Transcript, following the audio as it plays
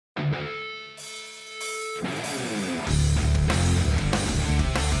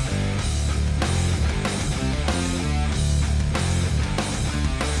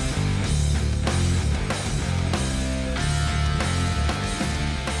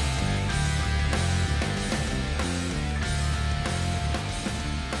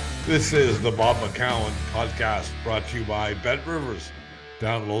This is the Bob McCowan podcast brought to you by Bet Rivers.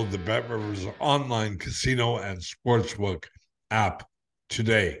 Download the Bet Rivers online casino and sportsbook app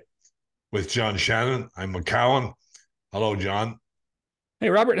today. With John Shannon, I'm McCowan. Hello, John. Hey,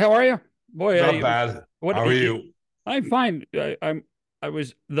 Robert, how are you? Boy, Not bad. what How are you? I'm fine. I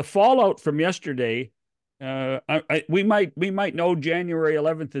was the fallout from yesterday. We might know January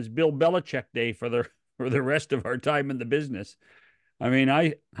 11th is Bill Belichick Day for the rest of our time in the business. I mean,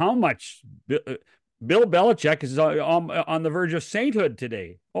 how much Bill Belichick is on the verge of sainthood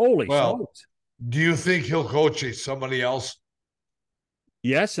today. Holy Well, smokes! do you think he'll coach somebody else?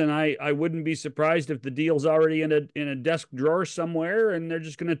 Yes, and I wouldn't be surprised if the deal's already in a desk drawer somewhere, and they're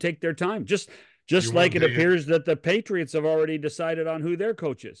just going to take their time. You Just like wouldn't it think it? appears that the Patriots have already decided on who their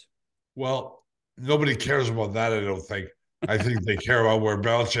coach is. Well, nobody cares about that, I don't think. I think they care about where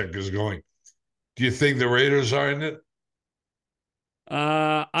Belichick is going. Do you think the Raiders are in it?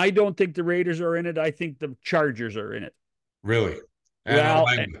 I don't think the Raiders are in it. I think the Chargers are in it. Really? And Well,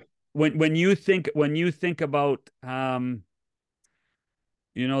 I'm when you think about the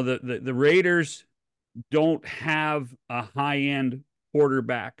Raiders don't have a high end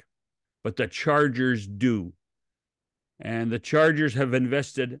quarterback, but the Chargers do, and the Chargers have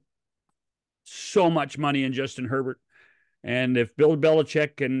invested so much money in Justin Herbert. And if Bill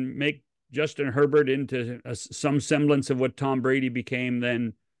Belichick can make Justin Herbert into some semblance of what Tom Brady became,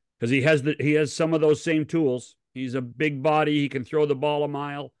 then because he has some of those same tools. He's a big body. He can throw the ball a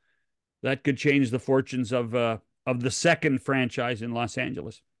mile. That could change the fortunes of the second franchise in Los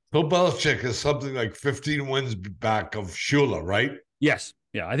Angeles. Bill Belichick is something like 15 wins back of Shula, right? Yes,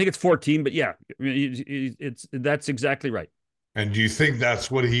 yeah, I think it's 14, but yeah, it's that's exactly right. And do you think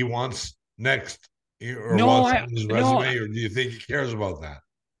that's what he wants next or No, wants I on his no. resume, or do you think he cares about that?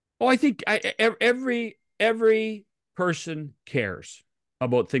 Oh, I think every person cares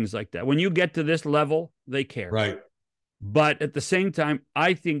about things like that. When you get to this level, they care. Right. But at the same time,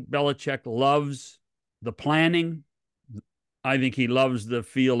 I think Belichick loves the planning. I think he loves the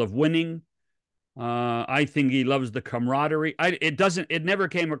feel of winning. I think he loves the camaraderie. It never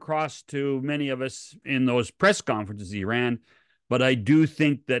came across to many of us in those press conferences he ran, but I do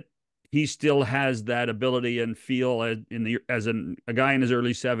think that he still has that ability and feel as a guy in his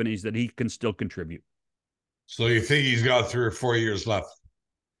early 70s that he can still contribute. So you think he's got 3 or 4 years left?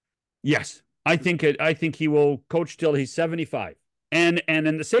 Yes, I think he will coach till he's 75. And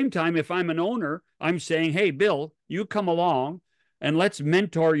at the same time, if I'm an owner, I'm saying, hey, Bill, you come along and let's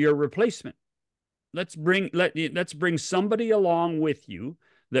mentor your replacement. Let's bring somebody along with you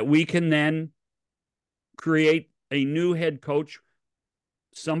that we can then create a new head coach,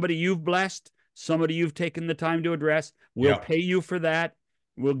 somebody you've blessed, somebody you've taken the time to address. We'll Yeah. pay you for that.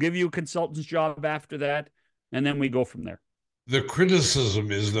 We'll give you a consultant's job after that, and then we go from there. The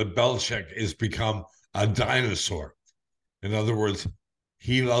criticism is that Belichick has become a dinosaur. In other words,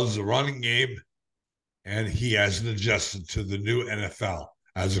 he loves the running game and he hasn't adjusted to the new NFL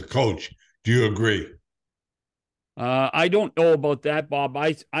as a coach. Do you agree? I don't know about that, Bob.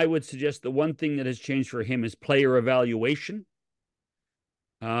 I would suggest the one thing that has changed for him is player evaluation,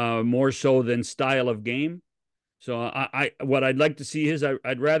 more so than style of game. So what I'd like to see is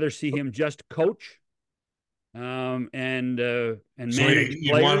I'd rather see him just coach and So manage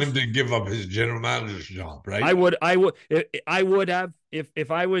you want him players. to give up his general manager's job, right? I would have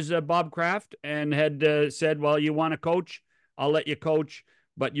if I was Bob Kraft and had said, well, you want to coach, I'll let you coach,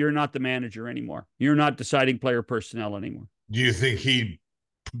 but you're not the manager anymore. You're not deciding player personnel anymore. Do you think he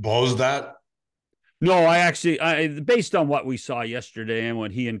proposed that? No, based on what we saw yesterday and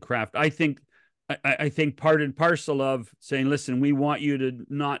what he and Kraft, I think part and parcel of saying, listen, we want you to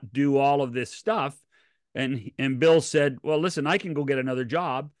not do all of this stuff. And Bill said, well, listen, I can go get another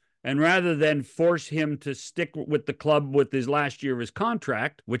job. And rather than force him to stick with the club with his last year of his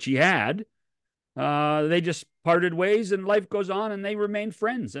contract, which he had, they just parted ways and life goes on and they remain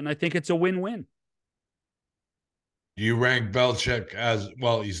friends. And I think it's a win-win. Do you rank Belichick as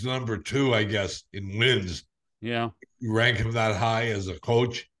well? He's number two, I guess, in wins. Yeah. You rank him that high as a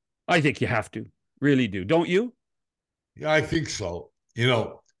coach? I think you have to. Really do. Don't you? Yeah, I think so.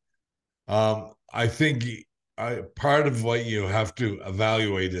 I think part of what you have to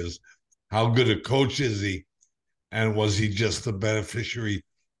evaluate is how good a coach is he, and was he just the beneficiary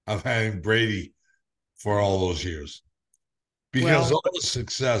of having Brady for all those years? Because Well, all the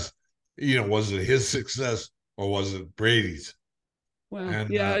success, was it his success or was it Brady's? Well, And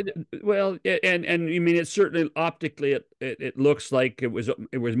yeah, well, and I mean, it's certainly optically it looks like it was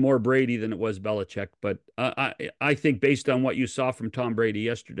more Brady than it was Belichick, but I think based on what you saw from Tom Brady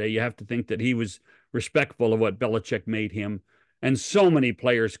yesterday, you have to think that he was respectful of what Belichick made him, and so many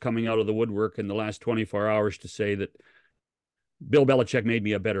players coming out of the woodwork in the last 24 hours to say that Bill Belichick made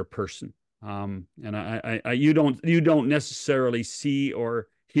me a better person. And you don't necessarily see or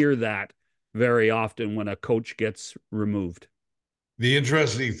hear that very often when a coach gets removed. The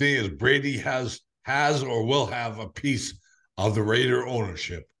interesting thing is Brady has or will have a piece of the Raider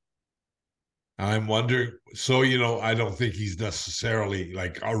ownership. I'm wondering, so, I don't think he's necessarily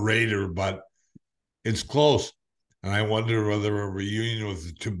like a Raider, but it's close. And I wonder whether a reunion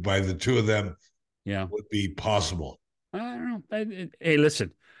with by the two of them would be possible. I don't know. Hey,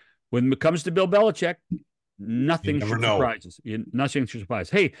 listen, when it comes to Bill Belichick, nothing should surprise us. Nothing should surprise.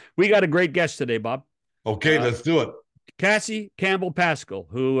 Hey, we got a great guest today, Bob. Okay, let's do it. Cassie Campbell-Pascall,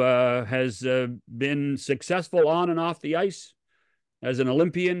 who has been successful on and off the ice as an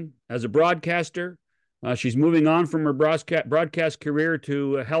Olympian, as a broadcaster. She's moving on from her broadcast career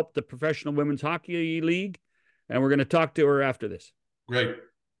to help the Professional Women's Hockey League. And we're going to talk to her after this. Great.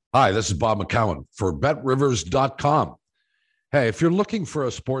 Hi, this is Bob McCowan for BetRivers.com. Hey, if you're looking for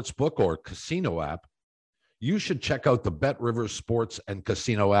a sports book or casino app, you should check out the BetRivers Sports and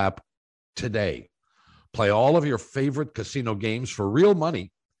Casino app today. Play all of your favorite casino games for real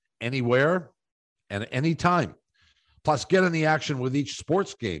money, anywhere and anytime. Plus, get in the action with each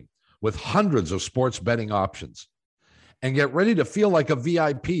sports game with hundreds of sports betting options. And get ready to feel like a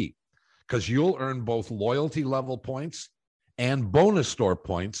VIP, because you'll earn both loyalty level points and bonus store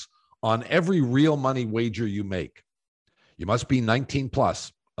points on every real money wager you make. You must be 19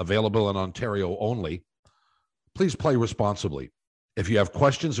 plus, available in Ontario only. Please play responsibly. If you have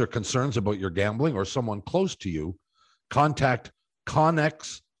questions or concerns about your gambling or someone close to you, contact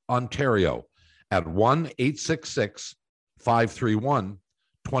Connex Ontario at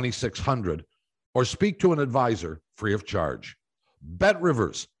 1-866-531-2600 or speak to an advisor free of charge.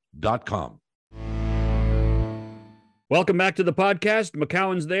 BetRivers.com. Welcome back to the podcast.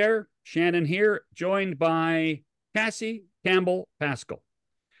 McCowan's there, Shannon here, joined by Cassie Campbell-Pascall,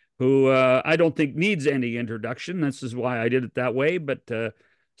 who I don't think needs any introduction. This is why I did it that way. But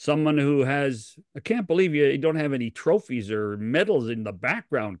someone who has, I can't believe you don't have any trophies or medals in the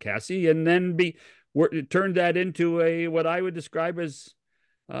background, Cassie, and then turned that into what I would describe as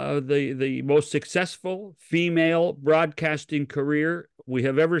the most successful female broadcasting career we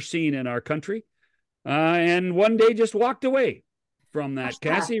have ever seen in our country. And one day just walked away from that,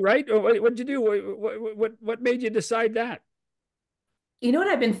 Cassie, right? What'd you do? What made you decide that? You know what?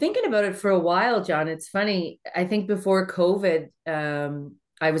 I've been thinking about it for a while, John. It's funny. I think before COVID,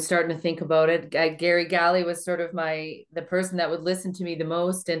 I was starting to think about it. Gary Galley was sort of the person that would listen to me the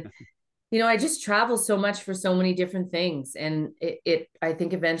most. And, I just travel so much for so many different things. And I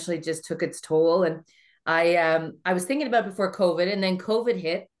think eventually just took its toll. And I was thinking about it before COVID, and then COVID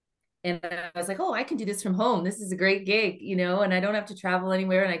hit. And I was like, oh, I can do this from home. This is a great gig, and I don't have to travel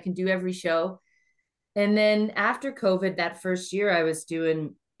anywhere, and I can do every show. And then after COVID, that first year, I was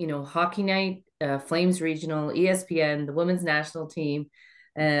doing, Hockey Night, Flames Regional, ESPN, the women's national team,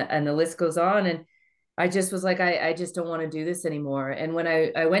 and the list goes on. And I just was like, I just don't want to do this anymore. And when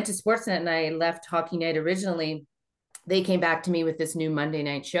I went to Sportsnet and I left Hockey Night originally, they came back to me with this new Monday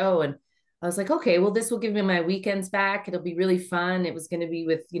night show. And I was like, okay, well, this will give me my weekends back. It'll be really fun. It was going to be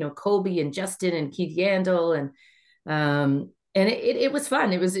with, Colby and Justin and Keith Yandel. And it was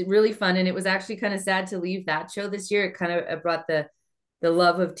fun. It was really fun. And it was actually kind of sad to leave that show this year. It kind of brought the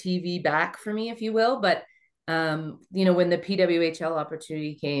love of TV back for me, if you will. But, when the PWHL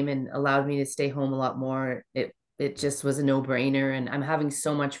opportunity came and allowed me to stay home a lot more, it just was a no-brainer. And I'm having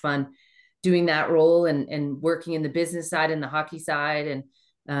so much fun doing that role and working in the business side and the hockey side. And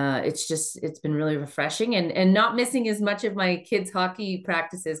it's been really refreshing and not missing as much of my kids' hockey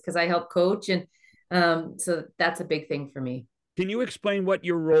practices because I help coach. And so that's a big thing for me. Can you explain what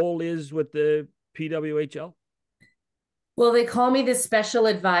your role is with the PWHL? Well, they call me the special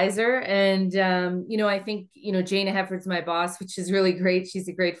advisor. And, I think, Jana Hefford's my boss, which is really great. She's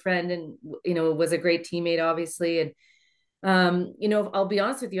a great friend and, was a great teammate, obviously. And, I'll be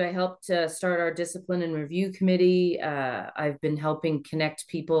honest with you, I helped start our discipline and review committee. I've been helping connect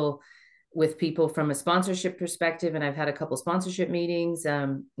people with people from a sponsorship perspective. And I've had a couple sponsorship meetings,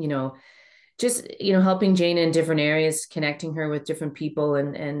 just, helping Jana in different areas, connecting her with different people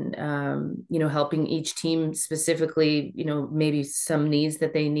and helping each team specifically, maybe some needs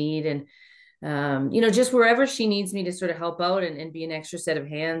that they need. And, just wherever she needs me to sort of help out and be an extra set of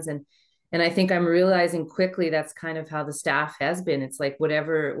hands. And I think I'm realizing quickly that's kind of how the staff has been. It's like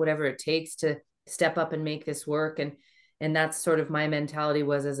whatever it takes to step up and make this work. And that's sort of my mentality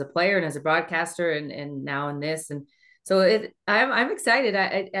was as a player and as a broadcaster and now in this. And so I'm excited.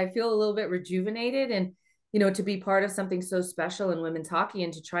 I feel a little bit rejuvenated. And to be part of something so special in women's hockey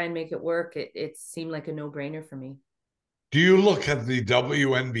and to try and make it work, it seemed like a no-brainer for me. Do you look at the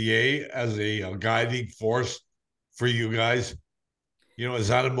WNBA as a guiding force for you guys? Is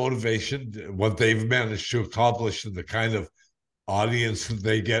that a motivation, what they've managed to accomplish and the kind of audience that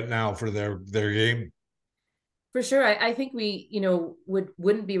they get now for their game? For sure. I think we,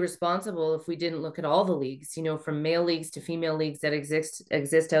 wouldn't be responsible if we didn't look at all the leagues, from male leagues to female leagues that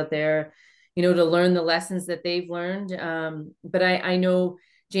exist out there, to learn the lessons that they've learned. But I know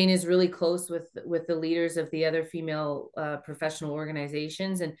Jane is really close with the leaders of the other female professional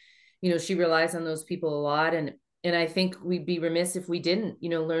organizations. And, she relies on those people a lot. And I think we'd be remiss if we didn't,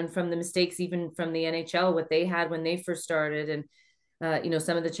 learn from the mistakes, even from the NHL, what they had when they first started. And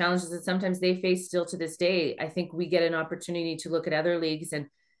some of the challenges that sometimes they face still to this day. I think we get an opportunity to look at other leagues and,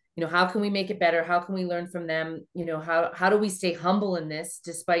 how can we make it better? How can we learn from them? How do we stay humble in this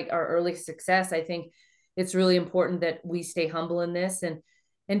despite our early success? I think it's really important that we stay humble in this and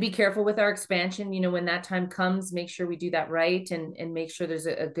be careful with our expansion. When that time comes, make sure we do that right and make sure there's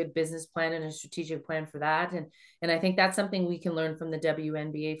a good business plan and a strategic plan for that. And I think that's something we can learn from the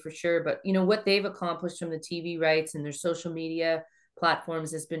WNBA for sure. But, what they've accomplished from the TV rights and their social media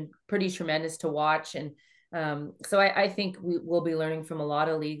platforms has been pretty tremendous to watch. And so I think we will be learning from a lot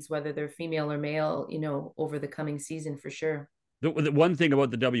of leagues, whether they're female or male, over the coming season for sure. The one thing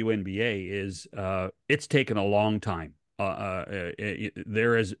about the WNBA is it's taken a long time.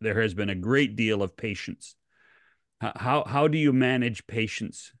 There has been a great deal of patience. How do you manage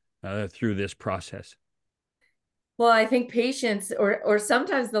patience through this process? Well, I think patience or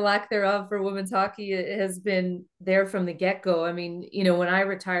sometimes the lack thereof for women's hockey has been there from the get-go. I mean, when I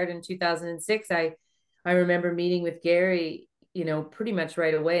retired in 2006, I remember meeting with Gary, pretty much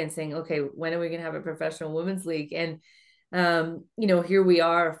right away and saying, okay, when are we going to have a professional women's league? And, here we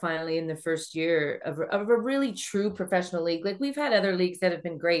are finally in the first year of a really true professional league. Like we've had other leagues that have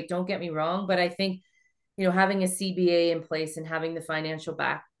been great, don't get me wrong, but I think, having a CBA in place and having the financial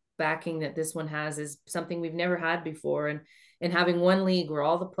backing that this one has is something we've never had before. And having one league where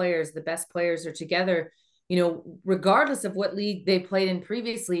all the best players are together, regardless of what league they played in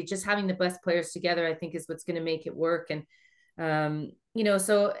previously, just having the best players together, I think is what's going to make it work. And,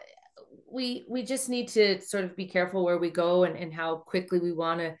 so we just need to sort of be careful where we go and how quickly we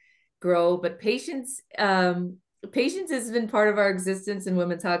want to grow. But patience has been part of our existence in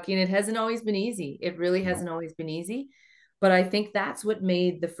women's hockey, and it hasn't always been easy. It really hasn't always been easy. But I think that's what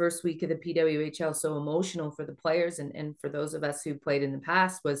made the first week of the PWHL so emotional for the players and for those of us who played in the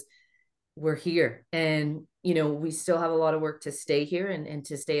past was we're here. And, we still have a lot of work to stay here and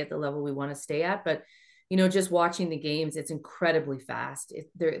to stay at the level we want to stay at. But, just watching the games, it's incredibly fast.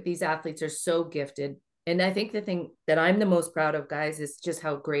 These athletes are so gifted. And I think the thing that I'm the most proud of, guys, is just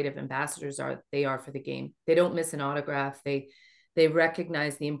how great of ambassadors they are for the game. They don't miss an autograph. They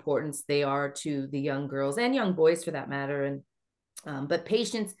recognize the importance they are to the young girls and young boys for that matter. And but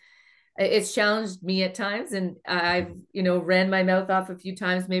patience, it's challenged me at times, and I've ran my mouth off a few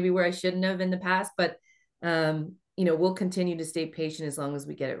times maybe where I shouldn't have in the past, but we'll continue to stay patient as long as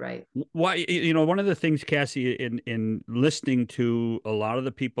we get it right. Why, one of the things, Cassie, in listening to a lot of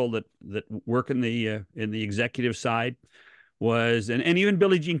the people that work in the executive side was, and even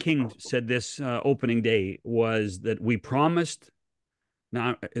Billie Jean King said this opening day, was that we promised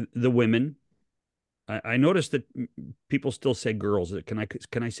now the women. I noticed that people still say girls. Can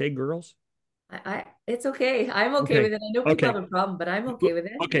I say girls? It's okay. I'm okay with it. I know people have a problem, but I'm okay with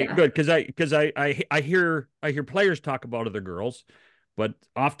it. Okay, yeah. Good. Because I hear players talk about other girls, but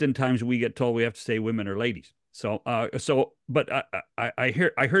oftentimes we get told we have to say women or ladies. But I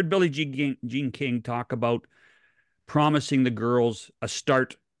heard Billie Jean King talk about promising the girls a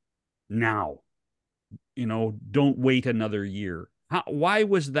start now. Don't wait another year. Why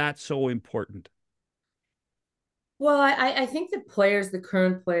was that so important? Well, I think the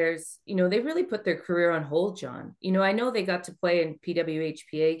current players, they really put their career on hold, John. I know they got to play in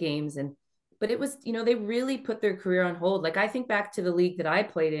PWHPA games but it was, they really put their career on hold. Like I think back to the league that I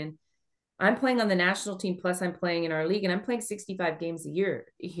played in. I'm playing on the national team, plus I'm playing in our league, and I'm playing 65 games a year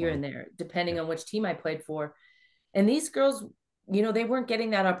here and there, depending on which team I played for. And these girls, they weren't getting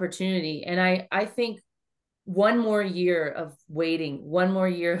that opportunity. And I think one more year of waiting, one more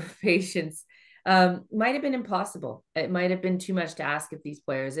year of patience might have been impossible. It might have been too much to ask of these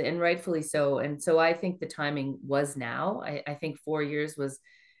players, and rightfully so. And so I think the timing was now. I think 4 years was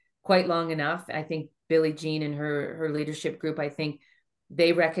quite long enough. I think Billie Jean and her leadership group, I think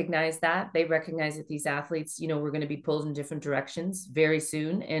they recognize that. They recognize that these athletes, we're going to be pulled in different directions very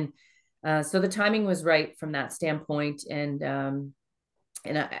soon. And so the timing was right from that standpoint. And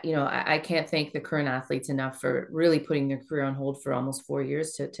I can't thank the current athletes enough for really putting their career on hold for almost 4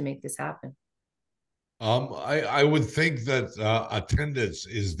 years to make this happen. I would think that attendance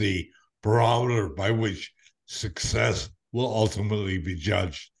is the barometer by which success will ultimately be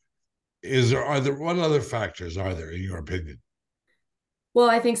judged. What other factors are there in your opinion? Well,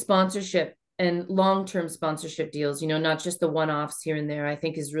 I think sponsorship and long-term sponsorship deals, not just the one-offs here and there, I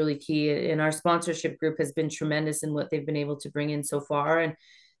think is really key. And our sponsorship group has been tremendous in what they've been able to bring in so far. And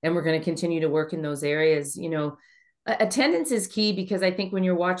we're going to continue to work in those areas. Attendance is key because I think when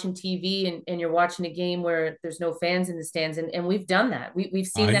you're watching TV and you're watching a game where there's no fans in the stands, and we've done that. We've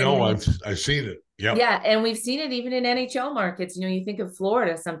seen I that. know, I've seen it. Yep. Yeah, and we've seen it even in NHL markets. You think of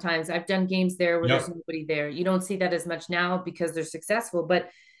Florida sometimes. I've done games there where there's Yep. nobody there. You don't see that as much now because they're successful, but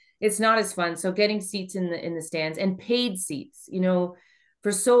it's not as fun. So getting seats in the stands and paid seats.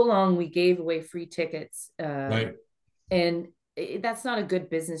 For so long we gave away free tickets, Right. and that's not a good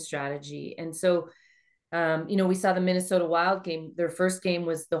business strategy. And so we saw the Minnesota Wild game. Their first game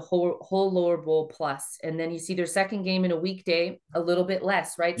was the whole lower bowl plus, and then you see their second game in a weekday, a little bit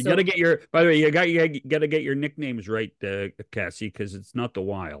less, right? You got to get by the way, you got to get your nicknames right, Cassie, because it's not the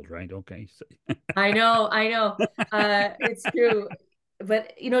Wild, right? Okay. So. I know. It's true.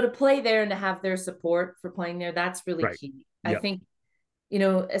 But, to play there and to have their support for playing there, that's really Right. key. Yep. I think,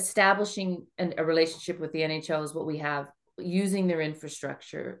 establishing a relationship with the NHL is what we have, using their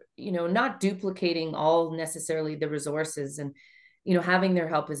infrastructure, not duplicating all necessarily the resources, and, having their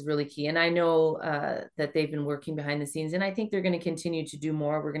help is really key. And I know that they've been working behind the scenes, and I think they're going to continue to do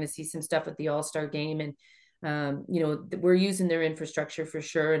more. We're going to see some stuff at the All-Star game, and we're using their infrastructure for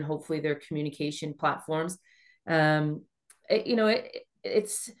sure, and hopefully their communication platforms.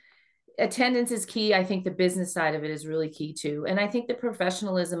 It's attendance is key. I think the business side of it is really key too. And I think the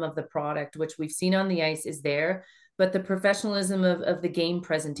professionalism of the product, which we've seen on the ice, is there, but the professionalism of the game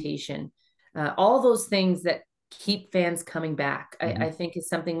presentation, all those things that keep fans coming back, I think is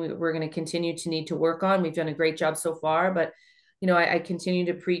something we're going to continue to need to work on. We've done a great job so far, but I continue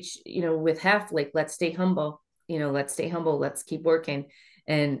to preach, with Hef, like, let's stay humble, let's keep working.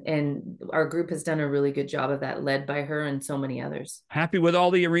 And our group has done a really good job of that, led by her and so many others. Happy with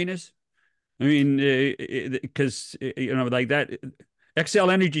all the arenas? I mean, because, like that, XL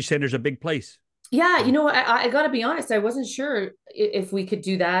Energy Center is a big place. Yeah, I got to be honest, I wasn't sure if we could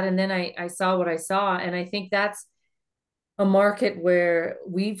do that. And then I saw what I saw. And I think that's a market where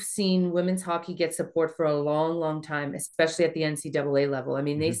we've seen women's hockey get support for a long, long time, especially at the NCAA level. I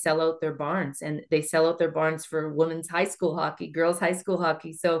mean, they sell out their barns, and they sell out their barns for women's high school hockey, girls' high school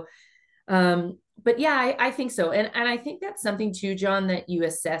hockey. So, but yeah, I think so. And I think that's something too, John, that you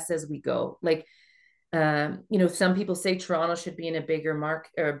assess as we go. Like, some people say Toronto should be in a bigger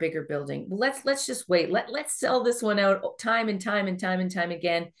market or a bigger building. Let's just wait. Let's sell this one out time and time and time and time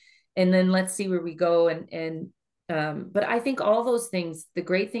again. And then let's see where we go. But I think all those things, the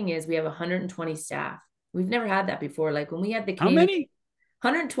great thing is we have 120 staff. We've never had that before. Like when we had the How many?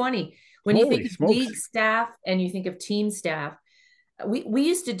 120. When Holy you think smokes. of league staff and you think of team staff, we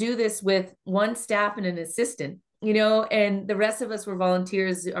used to do this with one staff and an assistant, and the rest of us were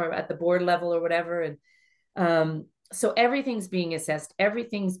volunteers or at the board level or whatever. And so everything's being assessed,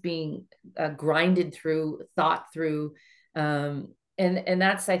 everything's being grinded through, thought through. And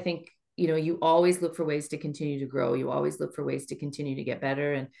that's, I think, you always look for ways to continue to grow. You always look for ways to continue to get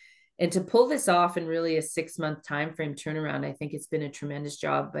better. And to pull this off in really a 6-month timeframe turnaround, I think it's been a tremendous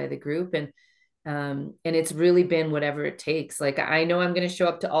job by the group. And it's really been whatever it takes. Like, I know I'm going to show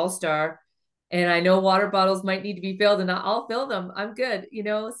up to All-Star, and I know water bottles might need to be filled, and I'll fill them. I'm good,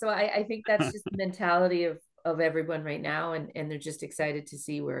 So I think that's just the mentality of everyone right now, and they're just excited to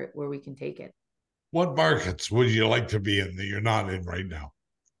see where we can take it. What markets would you like to be in that you're not in right now?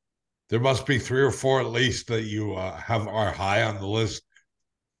 There must be 3 or 4 at least that you are high on the list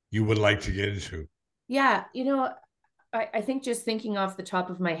you would like to get into. Yeah, I think just thinking off the top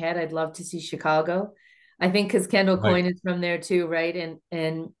of my head, I'd love to see Chicago. I think because Kendall Coyne is from there too, right?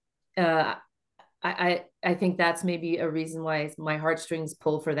 And I think that's maybe a reason why my heartstrings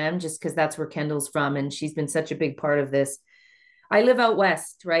pull for them, just because that's where Kendall's from, and she's been such a big part of this. I live out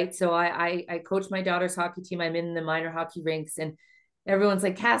west, right? So I coach my daughter's hockey team. I'm in the minor hockey rinks, and everyone's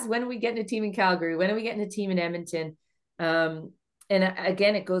like, Cass, when are we getting a team in Calgary? When are we getting a team in Edmonton? And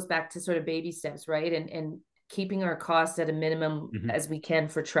again, it goes back to sort of baby steps, right? And keeping our costs at a minimum as we can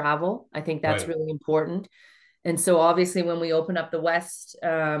for travel. I think that's really important. And so obviously when we open up the West,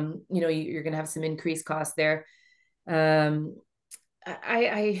 you're going to have some increased costs there. I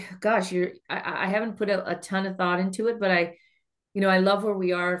haven't put a ton of thought into it, but I love where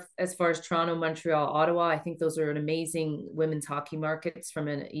we are as far as Toronto, Montreal, Ottawa. I think those are an amazing women's hockey markets from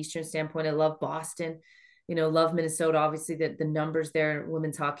an Eastern standpoint. I love Boston, love Minnesota. Obviously, the numbers there in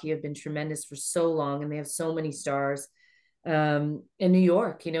women's hockey have been tremendous for so long, and they have so many stars. In New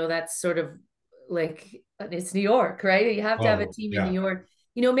York, that's sort of like, it's New York, right? You have to have a team in New York.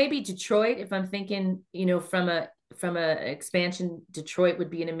 Maybe Detroit, if I'm thinking, from a expansion, Detroit would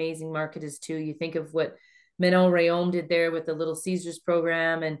be an amazing market as too. You think of what Manon Rhéaume did there with the Little Caesars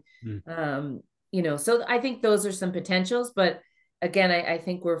program. And, so I think those are some potentials, but again, I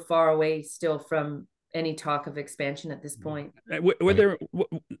think we're far away still from any talk of expansion at this point. Were there,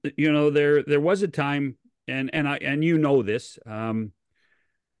 there was a time, and this,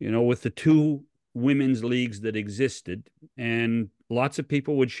 with the two women's leagues that existed, and lots of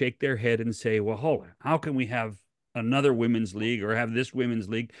people would shake their head and say, well, hold on, how can we have another women's league or have this women's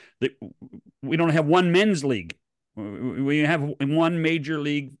league? That we don't have one men's league. We have one major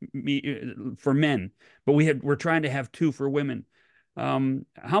league for men, but we're trying to have two for women.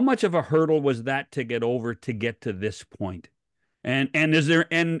 How much of a hurdle was that to get over to get to this point? And is there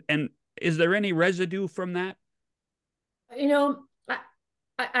any residue from that?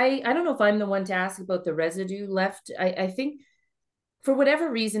 I don't know if I'm the one to ask about the residue left. I think for whatever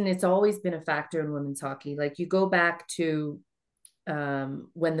reason, it's always been a factor in women's hockey. Like you go back to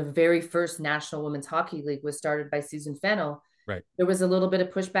when the very first National Women's Hockey League was started by Susan Fennell. Right. There was a little bit of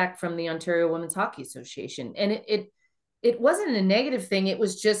pushback from the Ontario Women's Hockey Association. And it wasn't a negative thing. It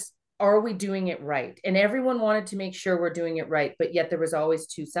was just, are we doing it right? And everyone wanted to make sure we're doing it right. But yet there was always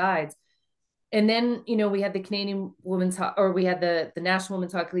two sides. And then, we had the Canadian Women's or we had the National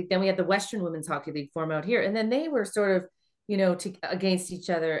Women's Hockey League. Then we had the Western Women's Hockey League form out here. And then they were sort of, against each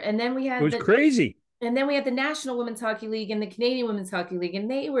other. And then we had crazy. And then we had the National Women's Hockey League and the Canadian Women's Hockey League, and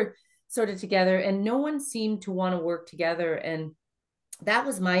they were sort of together, and no one seemed to want to work together. And that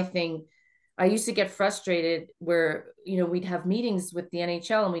was my thing. I used to get frustrated where, we'd have meetings with the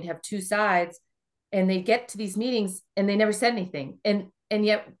NHL and we'd have two sides, and they'd get to these meetings and they never said anything. And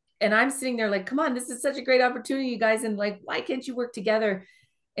yet, I'm sitting there like, come on, this is such a great opportunity, you guys. And like, why can't you work together?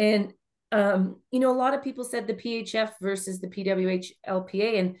 And, a lot of people said the PHF versus the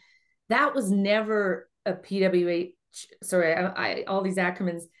PWHLPA, and that was never a PWH. Sorry, I all these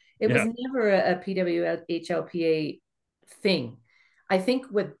acronyms. It was never a PWHLPA thing. I think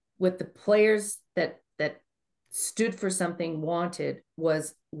what the players that stood for something wanted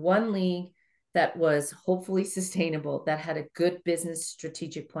was one league that was hopefully sustainable, that had a good business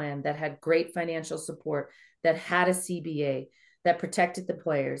strategic plan, that had great financial support, that had a CBA, that protected the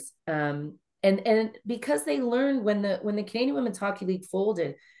players. And because they learned when the Canadian Women's Hockey League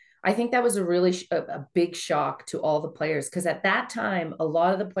folded, I think that was a really a big shock to all the players, because at that time, a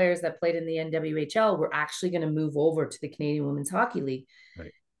lot of the players that played in the NWHL were actually going to move over to the Canadian Women's Hockey League.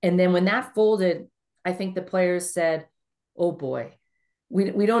 Right. And then when that folded, I think the players said, oh boy,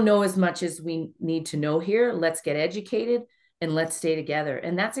 we don't know as much as we need to know here. Let's get educated and let's stay together.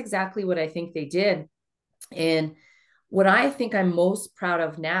 And that's exactly what I think they did. And what I think I'm most proud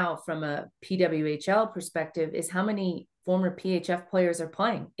of now from a PWHL perspective is how many former PHF players are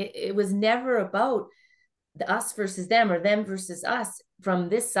playing. It was never about us versus them or them versus us from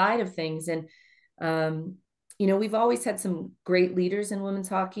this side of things. And, we've always had some great leaders in women's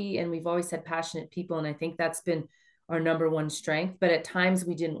hockey, and we've always had passionate people. And I think that's been our number one strength. But at times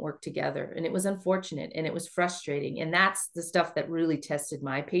we didn't work together, and it was unfortunate and it was frustrating. And that's the stuff that really tested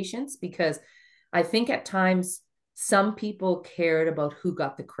my patience, because I think at times some people cared about who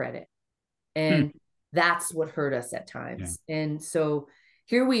got the credit. And that's what hurt us at times. Yeah. And so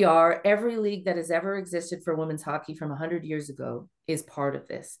here we are. Every league that has ever existed for women's hockey from 100 years ago is part of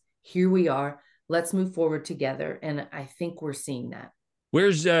this. Here we are. Let's move forward together. And I think we're seeing that.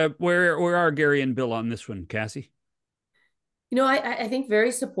 Where's where are Gary and Bill on this one, Cassie? I think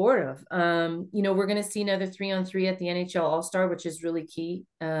very supportive. We're going to see another 3-on-3 at the NHL All-Star, which is really key.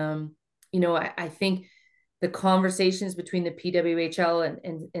 I think the conversations between the PWHL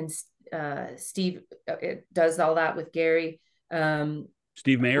and Steve does all that with Gary.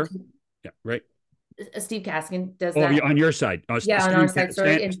 Steve Mayer? Yeah, right. Steve Kaskin does that. Oh, on your side. On our side,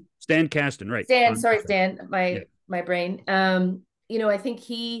 sorry. Stan Kasten, right. Stan, my brain. I think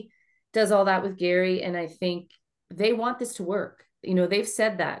he does all that with Gary, and I think they want this to work. They've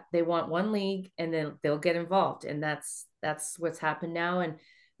said that. They want one league, and then they'll get involved, and that's what's happened now.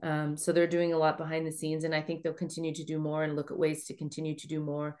 And so they're doing a lot behind the scenes, and I think they'll continue to do more and look at ways to continue to do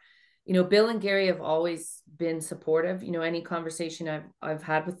more. Bill and Gary have always been supportive. Any conversation I've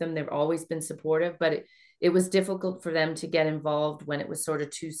had with them, they've always been supportive, but it was difficult for them to get involved when it was sort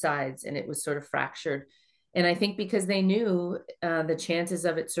of two sides and it was sort of fractured. And I think because they knew the chances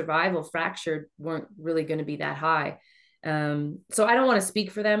of its survival fractured weren't really going to be that high. So I don't want to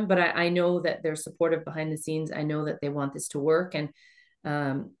speak for them, but I know that they're supportive behind the scenes. I know that they want this to work. And,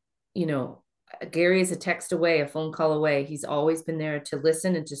 you know, Gary is a text away, a phone call away. He's always been there to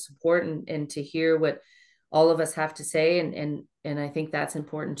listen and to support and to hear what all of us have to say. And I think that's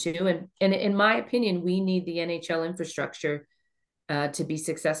important too. And in my opinion, we need the NHL infrastructure to be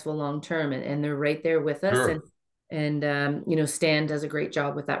successful long term, and they're right there with us. Sure. And you know, Stan does a great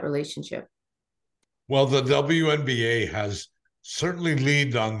job with that relationship. Well, the WNBA has certainly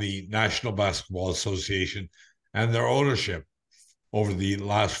leaned on the National Basketball Association and their ownership over the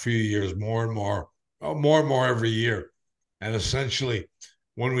last few years, more and more every year. And essentially,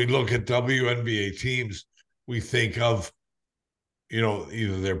 when we look at WNBA teams, we think of, you know,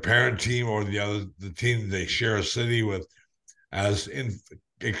 either their parent team or the team they share a city with as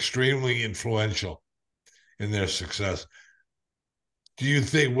extremely influential in their success. Do you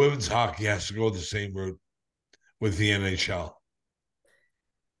think women's hockey has to go the same route with the NHL?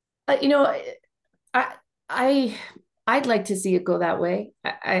 You know, I I I'd like to see it go that way.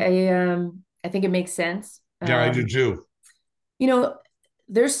 I think it makes sense. Yeah, I do too. You know,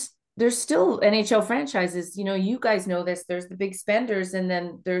 there's still NHL franchises. You know, you guys know this. There's the big spenders, and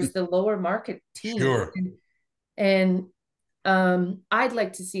then there's the lower market teams. Sure. And I'd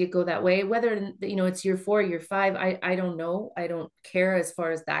like to see it go that way. Whether you know it's year 4, year 5, I don't know. I don't care as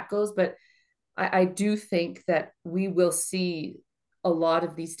far as that goes, but I do think that we will see a lot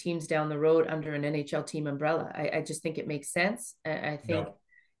of these teams down the road under an NHL team umbrella. I just think it makes sense. I think Yep.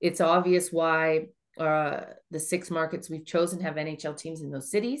 it's obvious why the 6 markets we've chosen have NHL teams in those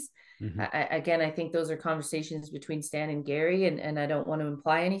cities. Mhm. Again, I think those are conversations between Stan and Gary, and I don't want to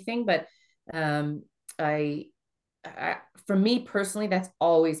imply anything, but um, I, for me personally, that's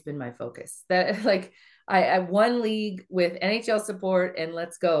always been my focus. That like I one league with NHL support and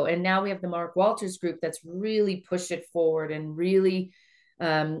let's go. And now we have the Mark Walters group that's really pushed it forward and really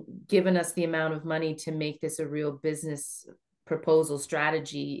given us the amount of money to make this a real business proposal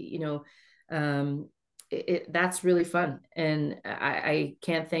strategy. You know, that's really fun, and I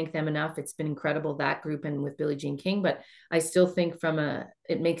can't thank them enough. It's been incredible, that group, and with Billie Jean King. But I still think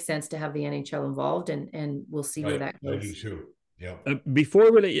it makes sense to have the NHL involved, and we'll see where that I do goes. too. Yeah.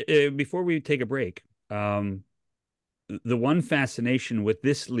 Before we take a break, the one fascination with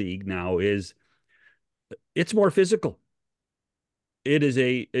this league now is it's more physical. It is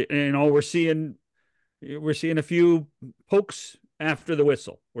we're seeing a few pokes after the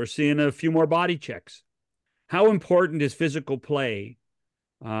whistle. We're seeing a few more body checks. How important is physical play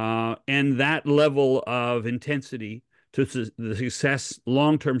and that level of intensity to the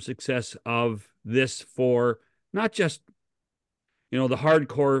long-term success of this for not just, you know, the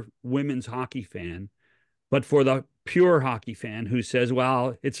hardcore women's hockey fan, but for the pure hockey fan who says,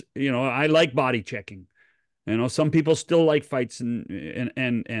 well, it's, you know, I like body checking. You know, some people still like fights and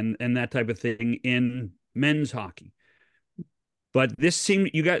that type of thing in men's hockey. But there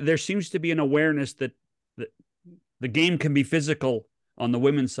seems to be an awareness that the game can be physical on the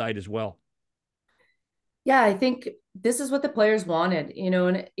women's side as well. Yeah, I think this is what the players wanted, you know,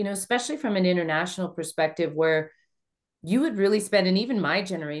 and you know, especially from an international perspective, where you would really spend, and even my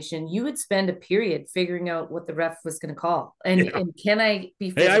generation, you would spend a period figuring out what the ref was going to call, and can I be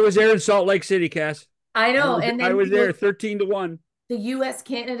physical? Hey, I was there in Salt Lake City, Cass. I know, and then I was there 13-1. The U.S.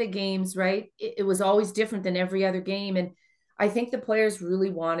 Canada games, right? It was always different than every other game, and I think the players really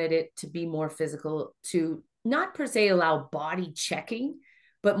wanted it to be more physical, to not per se allow body checking,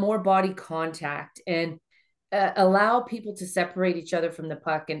 but more body contact, and allow people to separate each other from the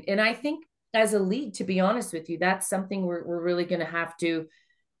puck. And I think as a league, to be honest with you, that's something we're really going to have to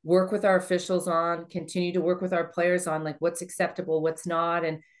work with our officials on, continue to work with our players on, like what's acceptable, what's not.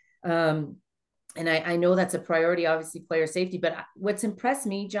 And I know that's a priority, obviously, player safety. But what's impressed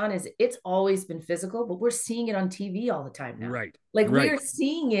me, John, is it's always been physical, but we're seeing it on TV all the time now. Right. Like right. We're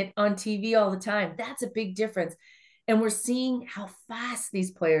seeing it on TV all the time. That's a big difference. And we're seeing how fast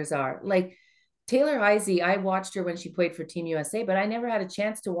these players are. Like Taylor Heisey, I watched her when she played for Team USA, but I never had a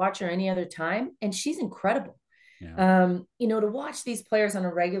chance to watch her any other time. And she's incredible. Yeah. You know, to watch these players on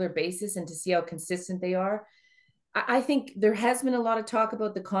a regular basis and to see how consistent they are. I think there has been a lot of talk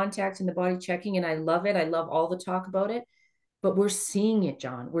about the contact and the body checking, and I love it. I love all the talk about it, but we're seeing it,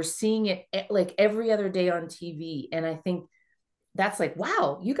 John. We're seeing it like every other day on TV. And I think that's like,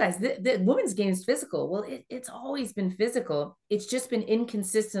 wow, you guys, the women's game is physical. Well, it's always been physical. It's just been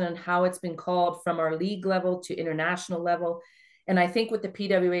inconsistent on how it's been called from our league level to international level. And I think what the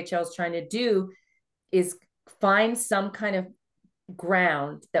PWHL is trying to do is find some kind of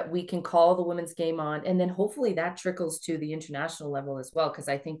ground that we can call the women's game on, and then hopefully that trickles to the international level as well, because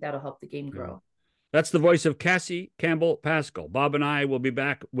I think that'll help the game grow. That's the voice of Cassie Campbell-Pascall. Bob and I will be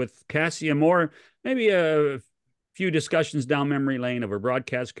back with Cassie and more, maybe a few discussions down memory lane of her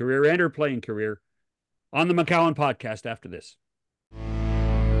broadcast career and her playing career on the McCowan podcast after this.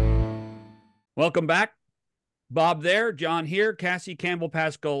 Welcome back. Bob there, John here, Cassie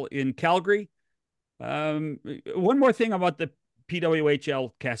Campbell-Pascall in Calgary. One more thing about the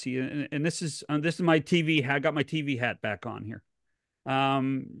PWHL, Cassie, and this is my TV hat. I got my TV hat back on here.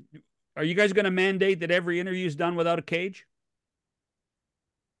 Are you guys going to mandate that every interview is done without a cage?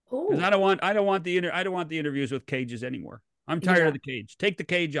 Because I don't want the interviews with cages anymore. I'm tired of the cage. Take the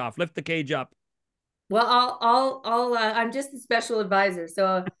cage off. Lift the cage up. Well, I'm just a special advisor,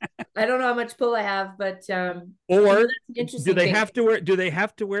 so I don't know how much pull I have, but or do they have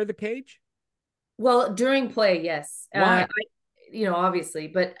to wear the cage? Well, during play, yes. Why? Obviously,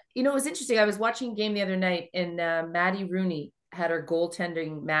 but it was interesting. I was watching a game the other night, and Maddie Rooney had her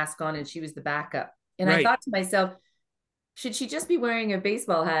goaltending mask on, and she was the backup. And I thought to myself, should she just be wearing a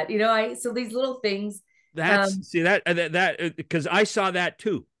baseball hat? So these little things. That because I saw that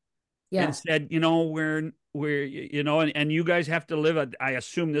too. Yeah. And said, we're and you guys have to live at, I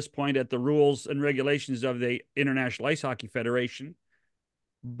assume, this point at the rules and regulations of the International Ice Hockey Federation.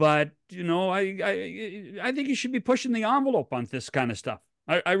 But I think you should be pushing the envelope on this kind of stuff.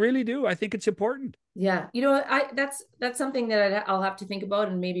 I really do. I think it's important. Yeah. That's something that I'll have to think about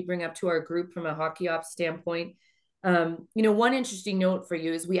and maybe bring up to our group from a hockey ops standpoint. One interesting note for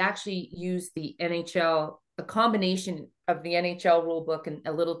you is we actually use the NHL, a combination of the NHL rule book and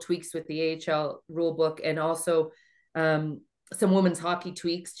a little tweaks with the AHL rule book, and also some women's hockey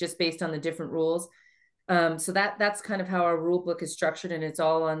tweaks just based on the different rules. So that's kind of how our rule book is structured, and it's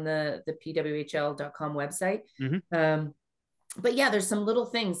all on the PWHL.com website. Mm-hmm. But yeah, there's some little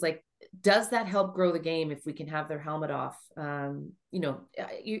things like, does that help grow the game if we can have their helmet off?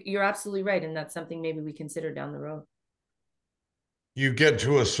 You're absolutely right. And that's something maybe we consider down the road. You get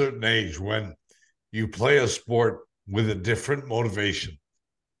to a certain age when you play a sport with a different motivation.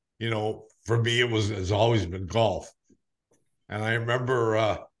 For me, it's always been golf. And I remember,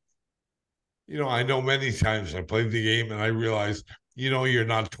 I know many times I played the game and I realized, you're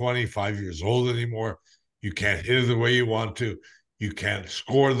not 25 years old anymore. You can't hit it the way you want to. You can't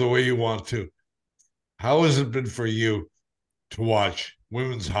score the way you want to. How has it been for you to watch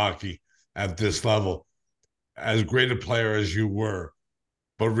women's hockey at this level, as great a player as you were,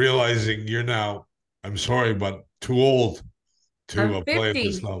 but realizing you're now, I'm sorry, but too old to play at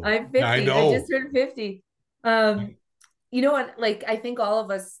this level? I'm 50. I know. I just turned 50. You know what? Like, I think all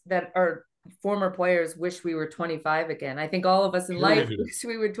of us that are former players wish we were 25 again. I think all of us in life wish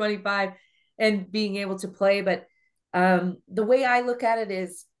we were 25 and being able to play. But the way I look at it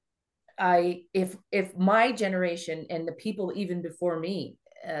is, if my generation and the people even before me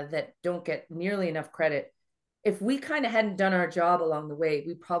that don't get nearly enough credit, if we kind of hadn't done our job along the way,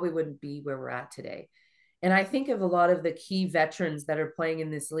 we probably wouldn't be where we're at today. And I think of a lot of the key veterans that are playing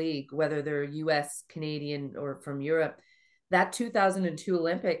in this league, whether they're US, Canadian, or from Europe. That 2002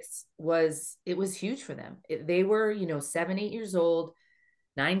 Olympics was huge for them. They were, 7, 8 years old,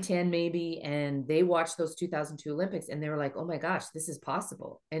 9, 10 maybe, and they watched those 2002 Olympics and they were like, oh my gosh, this is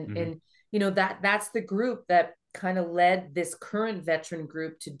possible. And that's the group that kind of led this current veteran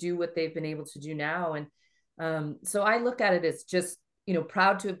group to do what they've been able to do now. And so I look at it as just,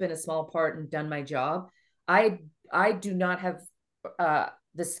 proud to have been a small part and done my job. I do not have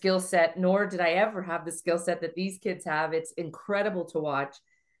the skill set, nor did I ever have the skill set that these kids have. It's incredible to watch.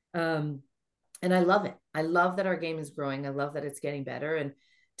 And I love it. I love that our game is growing. I love that it's getting better. And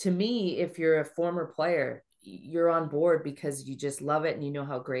to me, if you're a former player, you're on board because you just love it and you know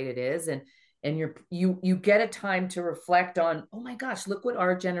how great it is. And you get a time to reflect on, oh my gosh, look what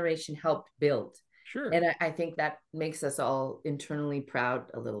our generation helped build. Sure. And I think that makes us all internally proud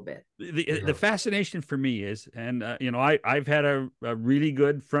a little bit. The fascination for me is, and I've had a really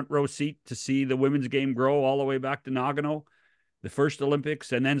good front row seat to see the women's game grow all the way back to Nagano, the first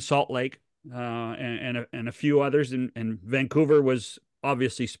Olympics, and then Salt Lake, and a few others. And Vancouver was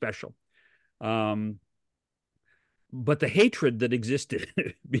obviously special. But the hatred that existed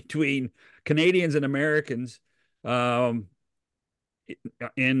between Canadians and Americans in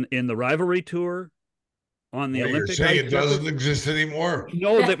the rivalry tour, on the Olympic, you're saying it doesn't exist anymore.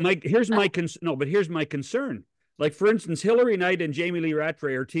 No, here's my concern. Like, for instance, Hillary Knight and Jamie Lee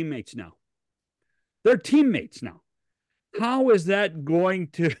Rattray are teammates now. They're teammates now. How is that going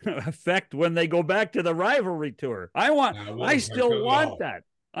to affect when they go back to the rivalry tour? I still want that.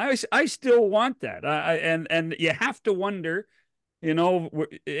 I still want that. And you have to wonder, you know,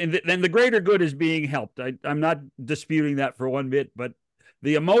 and the greater good is being helped. I'm not disputing that for one bit, but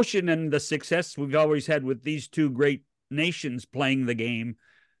the emotion and the success we've always had with these two great nations playing the game,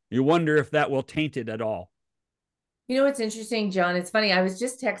 you wonder if that will taint it at all. You know what's interesting, John? It's funny. I was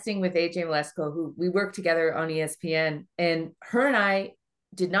just texting with AJ Malesko, who we work together on ESPN, and her and I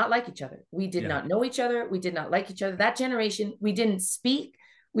did not like each other. We did not know each other. We did not like each other. That generation, we didn't speak.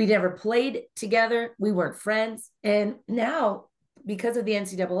 We never played together. We weren't friends. And now, because of the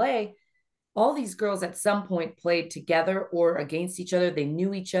NCAA, all these girls at some point played together or against each other. They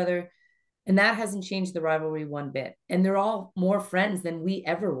knew each other. And that hasn't changed the rivalry one bit. And they're all more friends than we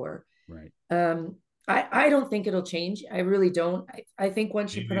ever were. Right. I don't think it'll change. I really don't. I think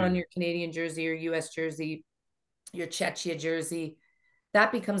once you put on your Canadian jersey or US jersey, your Czechia jersey,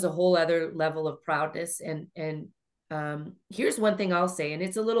 that becomes a whole other level of proudness. And here's one thing I'll say, and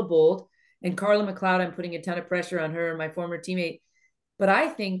it's a little bold. And Carla McLeod, I'm putting a ton of pressure on her, my former teammate. But I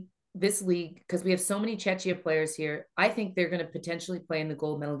think this league, because we have so many Czechia players here, I think they're going to potentially play in the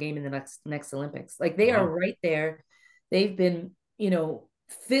gold medal game in the next Olympics. Like they are right there. They've been,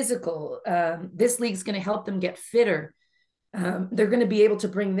 physical. This league's going to help them get fitter. They're going to be able to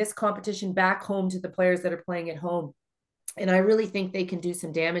bring this competition back home to the players that are playing at home. And I really think they can do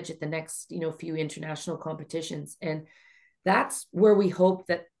some damage at the next, few international competitions. And that's where we hope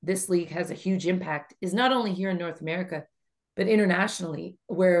that this league has a huge impact, is not only here in North America, but internationally,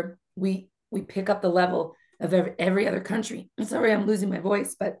 where we pick up the level of every other country. I'm sorry, I'm losing my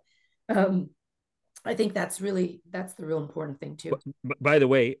voice, but I think that's the real important thing too. By the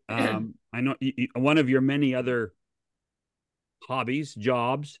way, I know one of your many other hobbies,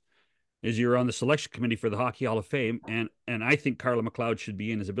 jobs, is you're on the selection committee for the Hockey Hall of Fame, and I think Carla McLeod should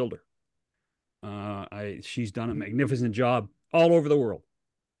be in as a builder. She's done a magnificent job all over the world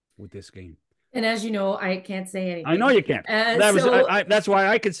with this game. And as you know, I can't say anything. I know you can't. That's why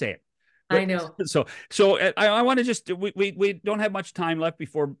I could say it. I know. So I want to just, we don't have much time left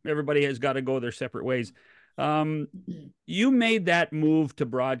before everybody has got to go their separate ways. You made that move to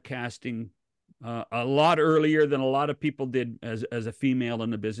broadcasting a lot earlier than a lot of people did as a female in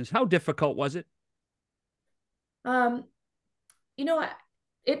the business. How difficult was it?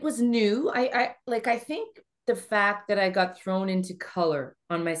 It was new. I think the fact that I got thrown into color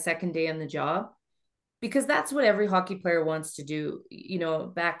on my second day on the job, because that's what every hockey player wants to do.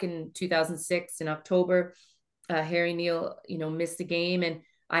 Back in 2006 in October, Harry Neal, missed the game and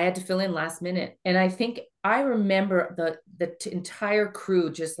I had to fill in last minute. And I think I remember the entire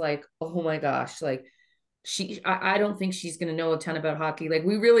crew just like, oh my gosh, like I don't think she's going to know a ton about hockey. Like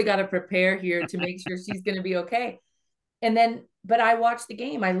we really got to prepare here to make sure she's going to be okay. And then, but I watched the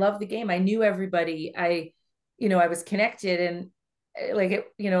game. I loved the game. I knew everybody. I was connected and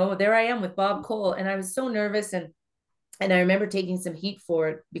there I am with Bob Cole. And I was so nervous. And I remember taking some heat for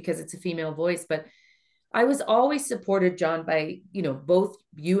it because it's a female voice, but I was always supported, John, by, both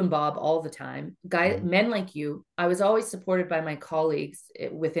you and Bob all the time. Men like you. I was always supported by my colleagues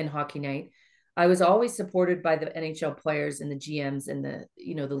within Hockey Night. I was always supported by the NHL players and the GMs and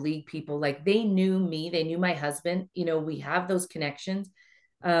the league people. Like they knew me, they knew my husband, we have those connections.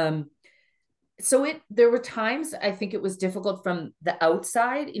 So there were times I think it was difficult from the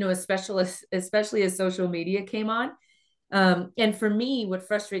outside, especially as social media came on. And for me, what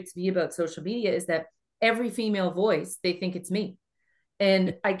frustrates me about social media is that every female voice, they think it's me.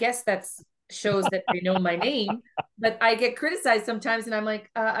 And I guess that's shows that they know my name, but I get criticized sometimes and I'm like,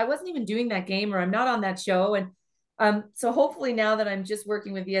 I wasn't even doing that game or I'm not on that show. And so hopefully now that I'm just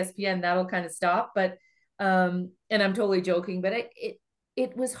working with ESPN, that'll kind of stop. But and I'm totally joking, but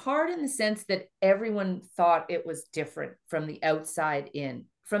it was hard in the sense that everyone thought it was different from the outside in.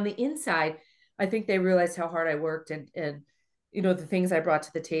 From the inside, I think they realized how hard I worked and the things I brought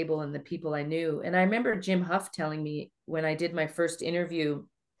to the table and the people I knew. And I remember Jim Huff telling me when I did my first interview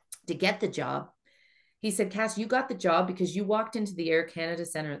to get the job, he said, Cass, you got the job because you walked into the Air Canada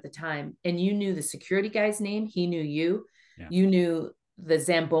Center at the time and you knew the security guy's name. He knew you. Yeah. You knew the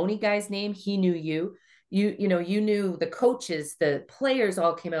Zamboni guy's name. He knew you. You knew the coaches, the players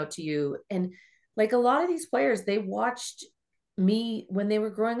all came out to you. And like a lot of these players, they watched me when they were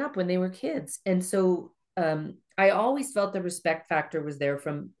growing up, when they were kids. And so I always felt the respect factor was there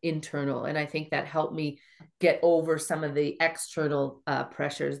from internal. And I think that helped me get over some of the external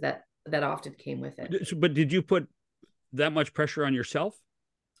pressures that often came with it. But did you put that much pressure on yourself?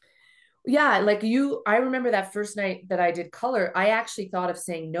 Yeah. Like I remember that first night that I did color, I actually thought of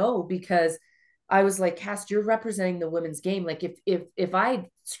saying no, because I was like, Cass, you're representing the women's game. Like if I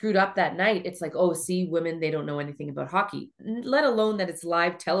screwed up that night, it's like, oh, see, women, they don't know anything about hockey, let alone that it's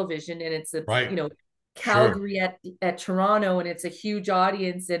live television and it's Calgary at Toronto, and it's a huge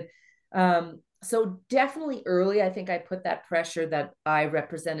audience. And so definitely early, I think I put that pressure that I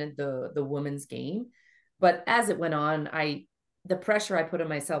represented the women's game. But as it went on, the pressure I put on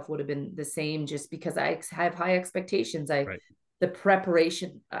myself would have been the same, just because I have high expectations. Right. The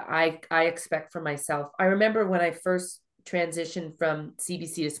preparation I expect for myself. I remember when I first transitioned from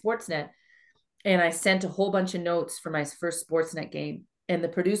CBC to Sportsnet, and I sent a whole bunch of notes for my first Sportsnet game, and the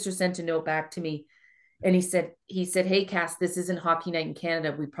producer sent a note back to me, and he said, "Hey, Cass, this isn't Hockey Night in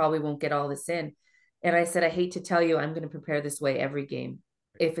Canada. We probably won't get all this in." And I said, "I hate to tell you, I'm going to prepare this way every game,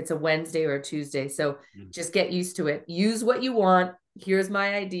 if it's a Wednesday or a Tuesday. So just get used to it. Use what you want. Here's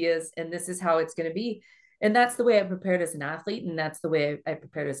my ideas, and this is how it's going to be." And that's the way I prepared as an athlete, and that's the way I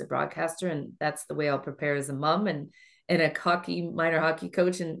prepared as a broadcaster, and that's the way I'll prepare as a mom and a minor hockey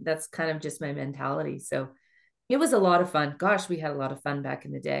coach. And that's kind of just my mentality. So it was a lot of fun. Gosh, we had a lot of fun back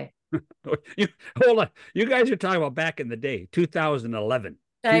in the day. Hold on. You guys are talking about back in the day, 2011.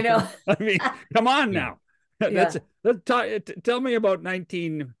 I know. I mean, come on now. Yeah. Let's talk. Tell me about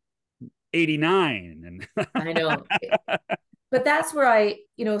 1989. And I know. But that's where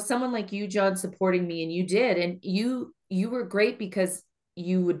someone like you, John, supporting me, and you did, and you were great because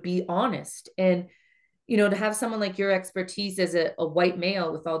you would be honest. And to have someone like your expertise as a white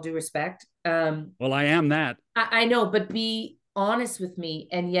male, with all due respect, well, I am that. I know, but be honest with me,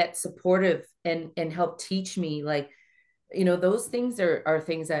 and yet supportive, and help teach me, like, those things are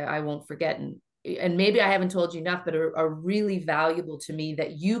things I won't forget. And maybe I haven't told you enough, but are really valuable to me,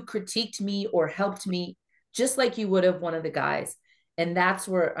 that you critiqued me or helped me just like you would have one of the guys. And that's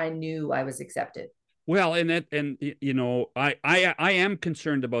where I knew I was accepted. Well, I am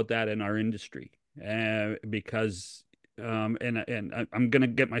concerned about that in our industry, because and I'm going to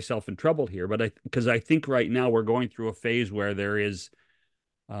get myself in trouble here, but because I think right now we're going through a phase where there is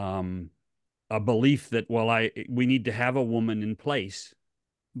a belief that, we need to have a woman in place,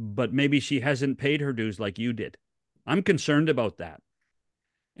 but maybe she hasn't paid her dues like you did. I'm concerned about that.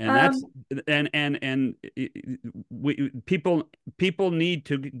 And that's people need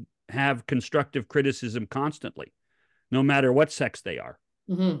to have constructive criticism constantly, no matter what sex they are.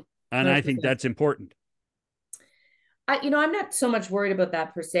 Mm-hmm. And I think that's important. I'm not so much worried about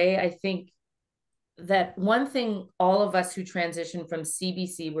that per se. I think that one thing, all of us who transitioned from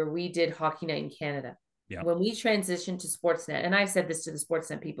CBC, where we did Hockey Night in Canada, when we transitioned to Sportsnet, and I said this to the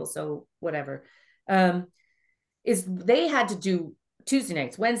Sportsnet people, so whatever, is they had to do Tuesday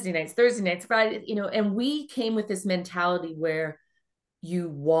nights, Wednesday nights, Thursday nights, Friday, and we came with this mentality where you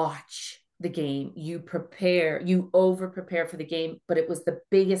watch the game, you prepare, you over prepare for the game, but it was the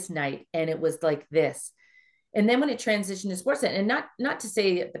biggest night, and it was like this. And then when it transitioned to Sportsnet, and not to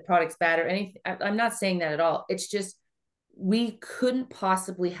say the product's bad or anything, I'm not saying that at all. It's just, we couldn't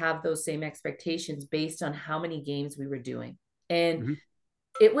possibly have those same expectations based on how many games we were doing. And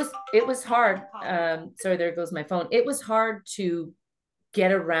it was hard. Sorry, there goes my phone. It was hard to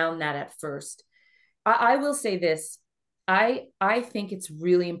get around that at first. I will say this. I think it's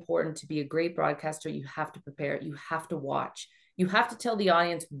really important to be a great broadcaster. You have to prepare. You have to watch. You have to tell the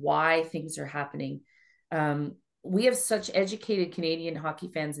audience why things are happening. We have such educated Canadian hockey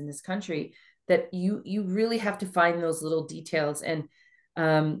fans in this country that you really have to find those little details. And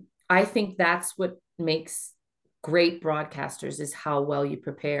I think that's what makes great broadcasters, is how well you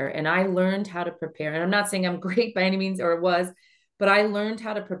prepare. And I learned how to prepare. And I'm not saying I'm great by any means, or was, but I learned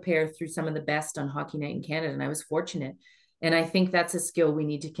how to prepare through some of the best on Hockey Night in Canada. And I was fortunate. And I think that's a skill we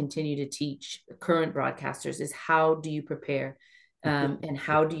need to continue to teach current broadcasters, is how do you prepare? And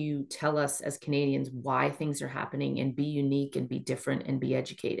how do you tell us as Canadians why things are happening, and be unique and be different and be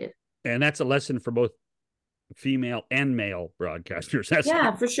educated? And that's a lesson for both female and male broadcasters.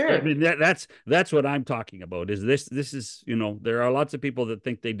 For sure. I mean, that's what I'm talking about. Is this is, there are lots of people that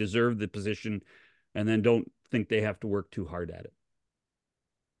think they deserve the position, and then don't think they have to work too hard at it.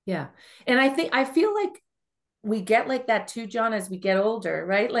 Yeah. And I feel like we get like that too, John, as we get older,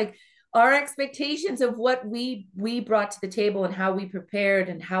 right? Like, our expectations of what we brought to the table, and how we prepared,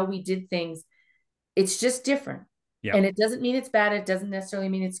 and how we did things, it's just different. Yeah. And it doesn't mean it's bad. It doesn't necessarily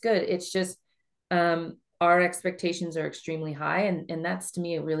mean it's good. It's just our expectations are extremely high. And that's, to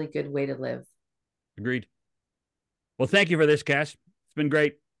me, a really good way to live. Agreed. Well, thank you for this, Cass. It's been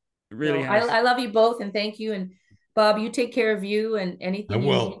great. It really has. I love you both, and thank you. And Bob, you take care of you, and anything. I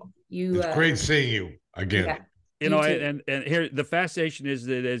will. It's great seeing you again. Yeah. And here, the fascination is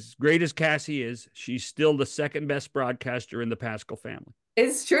that, as great as Cassie is, she's still the second best broadcaster in the Pascall family.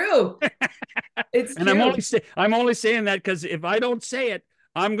 It's true. It's and true. I'm only saying that because if I don't say it,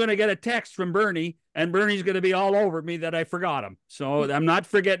 I'm going to get a text from Bernie, and Bernie's going to be all over me that I forgot him. So I'm not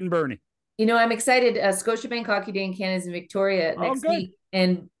forgetting Bernie. I'm excited. Scotiabank Hockey Day in Canada is in Victoria next week,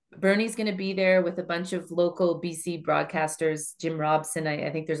 and Bernie's going to be there with a bunch of local BC broadcasters. Jim Robson, I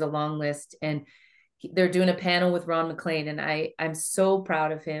think there's a long list, and they're doing a panel with Ron McLean, and I'm so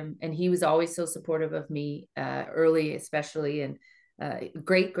proud of him. And he was always so supportive of me, early especially, and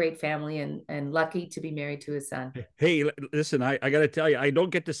great family, and lucky to be married to his son. Hey, listen, I got to tell you, I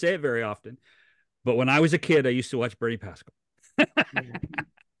don't get to say it very often, but when I was a kid, I used to watch Bernie Pascall.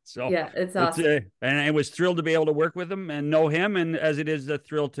 So yeah, it's awesome. And I was thrilled to be able to work with him and know him, and as it is a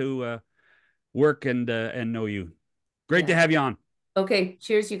thrill to work and know you. Great to have you on. Okay,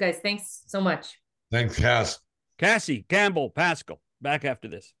 cheers, you guys. Thanks so much. Thanks, Cass. Cassie Campbell-Pascall. Back after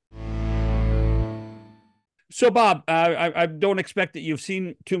this. So, Bob, I don't expect that you've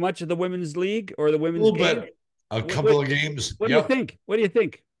seen too much of the women's league or the women's game. A couple of games. What do you think? What do you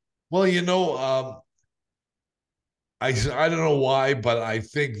think? Well, I don't know why, but I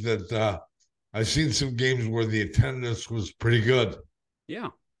think that I've seen some games where the attendance was pretty good. Yeah.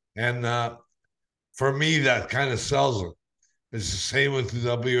 And for me, that kind of sells it. It's the same with the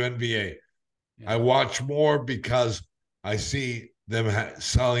WNBA. Yeah. I watch more because I see them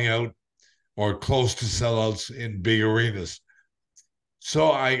selling out or close to sellouts in big arenas.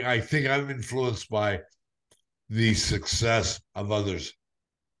 So I think I'm influenced by the success of others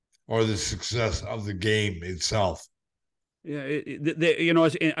or the success of the game itself. Yeah,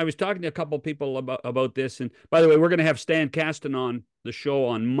 I was talking to a couple of people about this, and by the way, we're going to have Stan Kasten on the show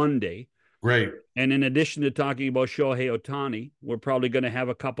on Monday. Great. And in addition to talking about Shohei Ohtani, we're probably going to have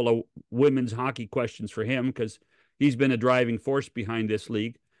a couple of women's hockey questions for him because he's been a driving force behind this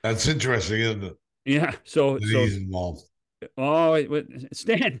league. That's interesting, isn't it? Yeah. So he's involved. Oh,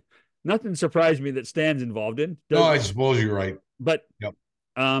 Stan. Nothing surprised me that Stan's involved in. No, I suppose you're right. But yep.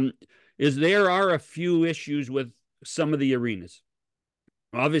 There are a few issues with some of the arenas.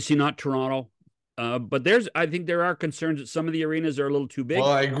 Obviously not Toronto, but I think there are concerns that some of the arenas are a little too big. Well,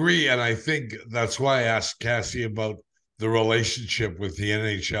 I agree, and I think that's why I asked Cassie about the relationship with the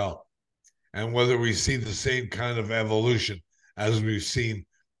NHL and whether we see the same kind of evolution as we've seen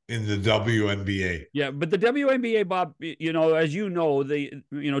in the WNBA. Yeah, but the WNBA, Bob, as you know,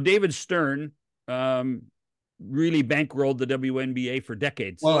 David Stern really bankrolled the WNBA for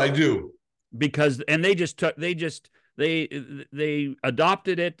decades. Well, I do. Because they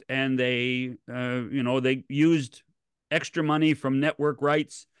adopted it, and they used extra money from network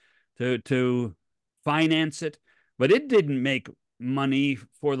rights to finance it, but it didn't make money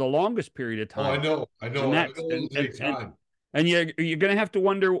for the longest period of time. Oh, I know. And you're going to have to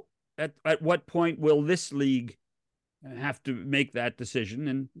wonder at what point will this league have to make that decision.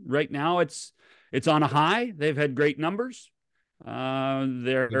 And right now it's on a high. They've had great numbers.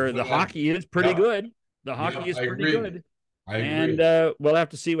 The hockey is pretty good. The hockey is pretty good. And we'll have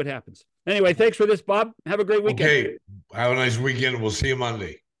to see what happens. Anyway, thanks for this, Bob. Have a great weekend. Okay. Have a nice weekend. We'll see you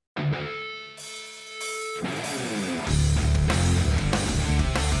Monday.